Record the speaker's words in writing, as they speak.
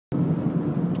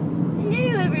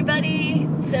everybody!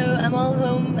 So I'm all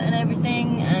home and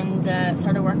everything, and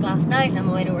started work last night, and I'm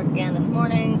away to work again this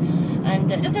morning. And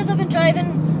just as I've been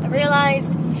driving, I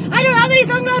realised I don't have any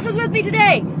sunglasses with me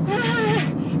today!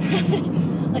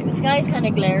 Like, the sky's kind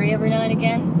of glary every now and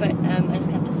again, but I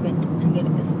just have to squint and go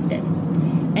like this instead.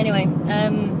 Anyway,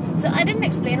 so I didn't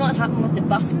explain what happened with the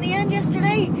bus in the end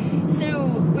yesterday. So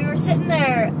we were sitting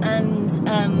there, and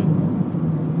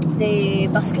the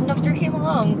bus conductor came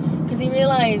along because he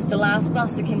realised the last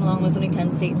bus that came along was only 10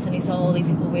 seats, and he saw all these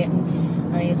people waiting,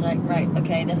 and he was like, right,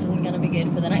 okay, this isn't going to be good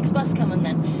for the next bus coming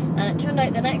then. And it turned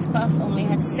out the next bus only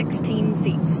had 16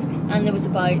 seats, and there was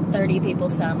about 30 people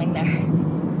standing there.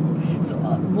 So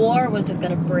war was just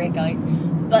going to break out.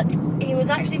 But he was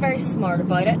actually very smart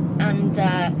about it, and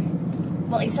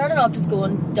well, he started off just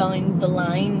going down the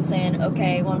line saying,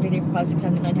 okay, 1, 2, 3, 4, 5, 6,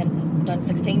 7, 8, 9, 10, down to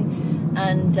 16,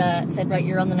 and said, right,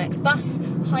 you're on the next bus.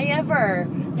 However,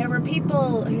 there were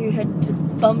people who had just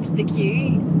bumped the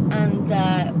queue and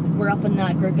were up in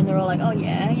that group, and they were all like, oh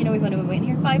yeah, you know, we've only been waiting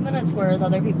here 5 minutes, whereas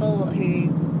other people who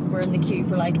were in the queue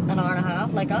for like an hour and a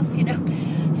half, like us, you know.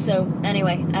 So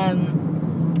anyway,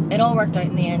 it all worked out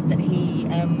in the end that he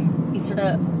sort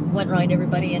of went round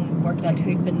everybody and worked out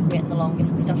who'd been waiting the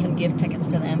longest and stuff, and gave tickets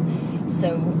to them.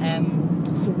 So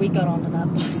so we got onto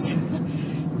that bus.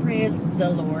 Praise the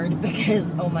Lord,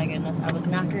 because oh my goodness, I was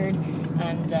knackered,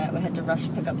 and we had to rush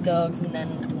pick up dogs, and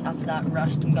then after that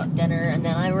rushed and got dinner, and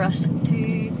then I rushed to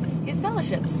his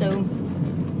fellowship. So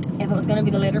if it was going to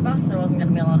be the later bus, there wasn't going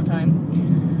to be a lot of time.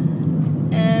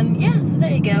 Yeah, so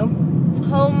there you go.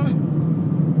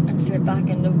 Home and straight back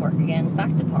into work again,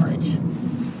 back to porridge.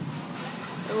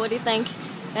 What do you think?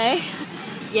 Hey?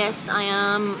 Yes, I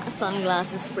am a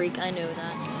sunglasses freak, I know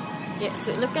that. Yeah,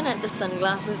 so looking at the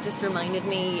sunglasses just reminded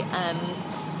me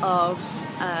of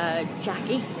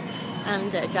Jackie.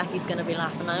 And Jackie's going to be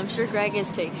laughing now, I'm sure Greg is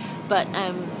too. But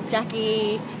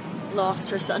Jackie lost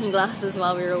her sunglasses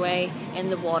while we were away in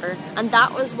the water. And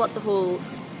that was what the whole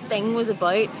thing was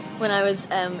about when I was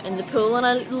in the pool and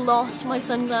I lost my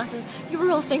sunglasses. You were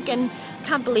all thinking,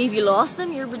 can't believe you lost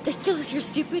them, you're ridiculous, you're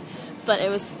stupid. But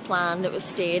it was planned, it was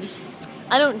staged.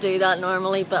 I don't do that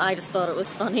normally, but I just thought it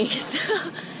was funny. So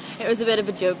it was a bit of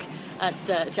a joke at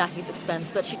Jackie's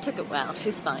expense, but she took it well.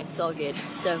 She's fine, it's all good.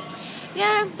 So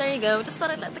yeah, there you go. Just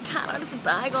thought I'd let the cat out of the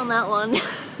bag on that one.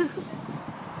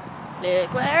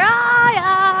 Look where I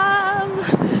am!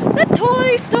 The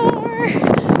toy store!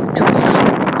 No, a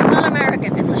shop. I'm not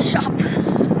American, it's a shop.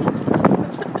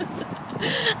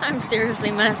 I'm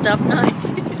seriously messed up now.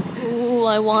 Oh,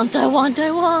 I want.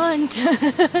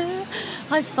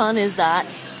 How fun is that?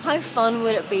 How fun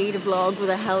would it be to vlog with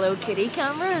a Hello Kitty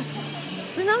camera?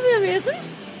 Wouldn't that be amazing?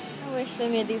 I wish they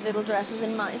made these little dresses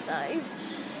in my size.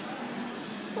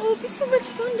 Oh, it'd be so much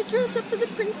fun to dress up as a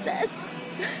princess.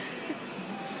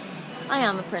 I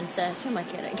am a princess, who am I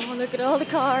kidding? Oh, look at all the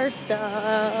car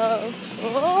stuff.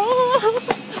 Oh,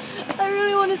 I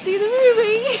really want to see the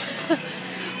movie.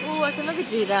 Oh, I can maybe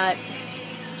do that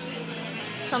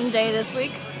someday this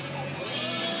week.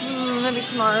 Maybe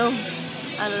tomorrow.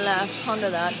 I'll ponder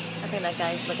that. I think that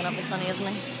guy's looking at me funny, isn't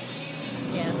he?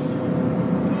 Yeah.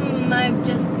 I've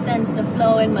just sensed a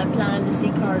flaw in my plan to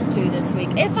see Cars 2 this week.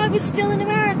 If I was still in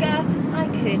America, I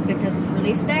could, because it's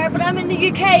released there, but I'm in the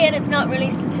UK and it's not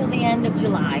released until the end of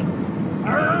July.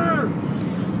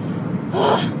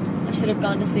 I should have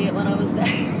gone to see it when I was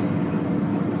there.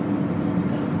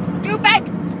 Stupid!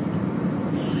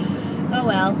 Oh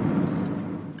well.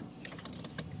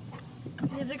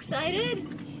 Is excited?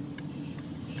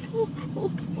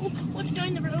 What's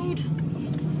down the road?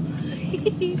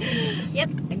 Yep,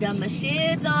 I got my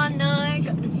shades on now,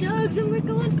 got the dogs, and we're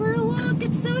going for a walk.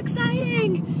 It's so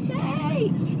exciting!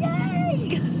 Yay!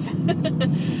 Yay!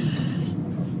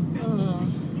 Oh,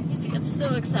 I guess you get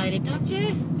so excited, don't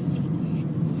you?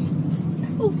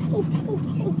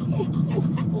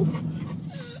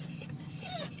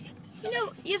 You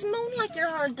know, you moan like you're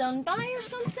hard done by or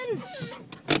something.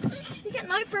 You're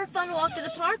getting out for a fun walk to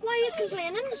the park, why are you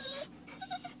complaining?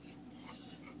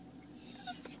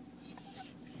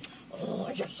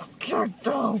 Oh, you're so cute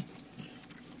though.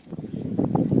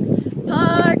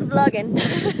 Park vlogging.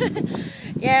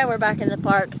 Yeah, we're back in the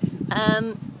park.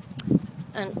 And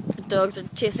the dogs are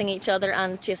chasing each other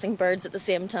and chasing birds at the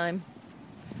same time.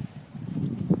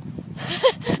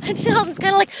 And Sheldon's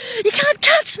kind of like, you can't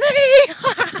catch me!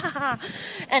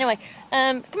 Anyway,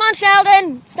 come on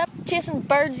Sheldon, stop chasing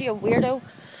birds, you weirdo.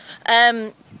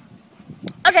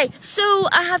 Okay, so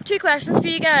I have 2 questions for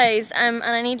you guys, and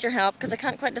I need your help because I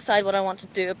can't quite decide what I want to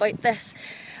do about this.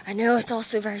 I know, it's all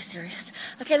so very serious.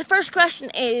 Okay, the first question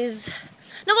is...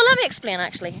 No, well, let me explain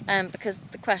actually, because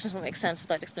the questions won't make sense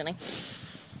without explaining.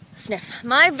 sniff.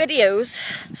 My videos,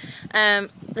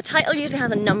 the title usually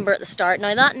has a number at the start.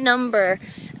 Now that number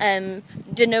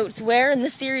denotes where in the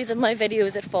series of my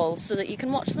videos it falls, so that you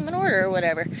can watch them in order or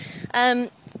whatever.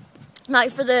 Now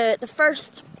for the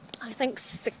first, I think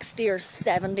 60 or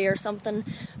 70 or something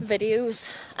videos,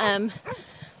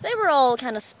 they were all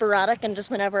kind of sporadic and just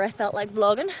whenever I felt like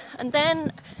vlogging. And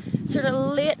then sort of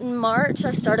late in March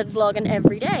I started vlogging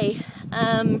every day.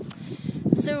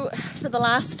 So for the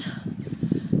last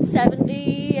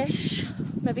 70-ish,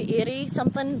 maybe 80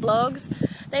 something vlogs,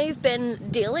 they've been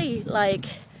daily, like,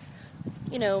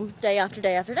 you know, day after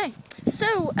day after day.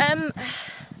 So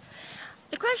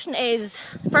the question is,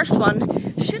 first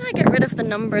one, should I get rid of the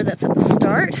number that's at the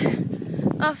start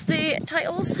of the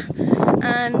titles?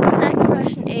 And the second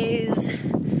question is,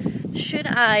 should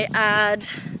I add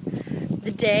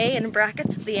the day in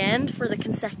brackets at the end for the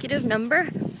consecutive number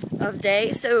of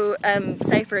day? So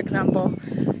say for example,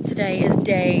 today is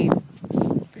day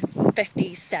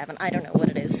 57, I don't know what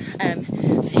it is.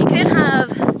 So you could have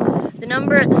the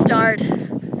number at the start,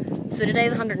 so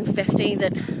today's 150,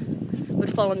 that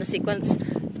would fall in the sequence,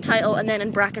 the title, and then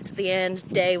in brackets at the end,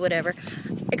 day, whatever.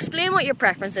 Explain what your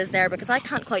preference is there, because I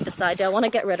can't quite decide. Do I want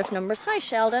to get rid of numbers? Hi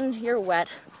Sheldon, you're wet.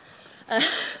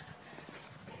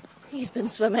 He's been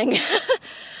swimming.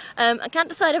 I can't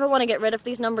decide if I want to get rid of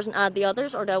these numbers and add the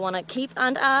others, or do I want to keep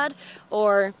and add,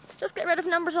 or just get rid of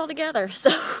numbers altogether. So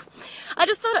I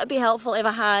just thought it would be helpful if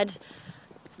I had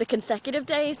the consecutive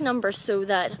days numbers so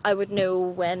that I would know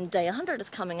when day 100 is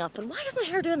coming up. And why is my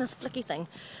hair doing this flicky thing?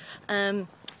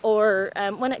 Or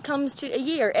when it comes to a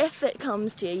year, if it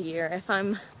comes to a year, if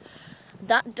I'm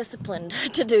that disciplined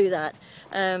to do that.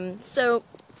 So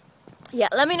yeah,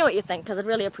 let me know what you think, because I'd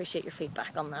really appreciate your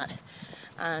feedback on that.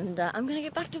 And I'm going to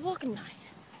get back to walking now.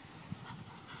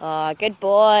 Ah, good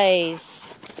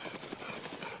boys.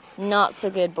 Not so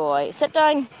good boy. Sit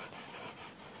down.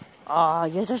 Oh,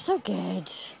 you are so good.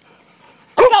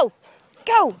 Go!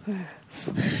 Go!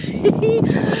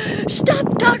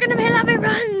 Stop talking to me, let me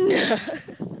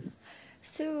run!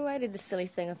 So I did the silly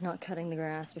thing of not cutting the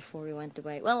grass before we went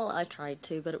away. Well, I tried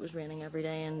to, but it was raining every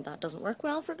day and that doesn't work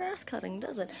well for grass cutting,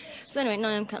 does it? So anyway, now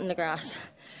I'm cutting the grass,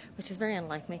 which is very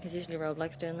unlike me, because usually Rob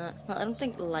likes doing that. Well, I don't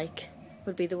think like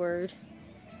would be the word.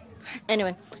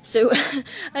 Anyway, so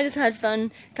I just had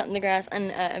fun cutting the grass,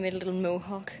 and I made a little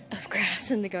mohawk of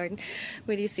grass in the garden.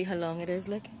 Wait till you see how long it is,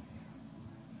 look.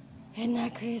 Isn't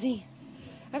that crazy?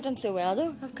 I've done so well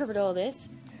though, I've covered all this.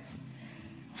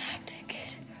 I'm doing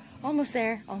good. Almost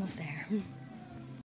there, almost there.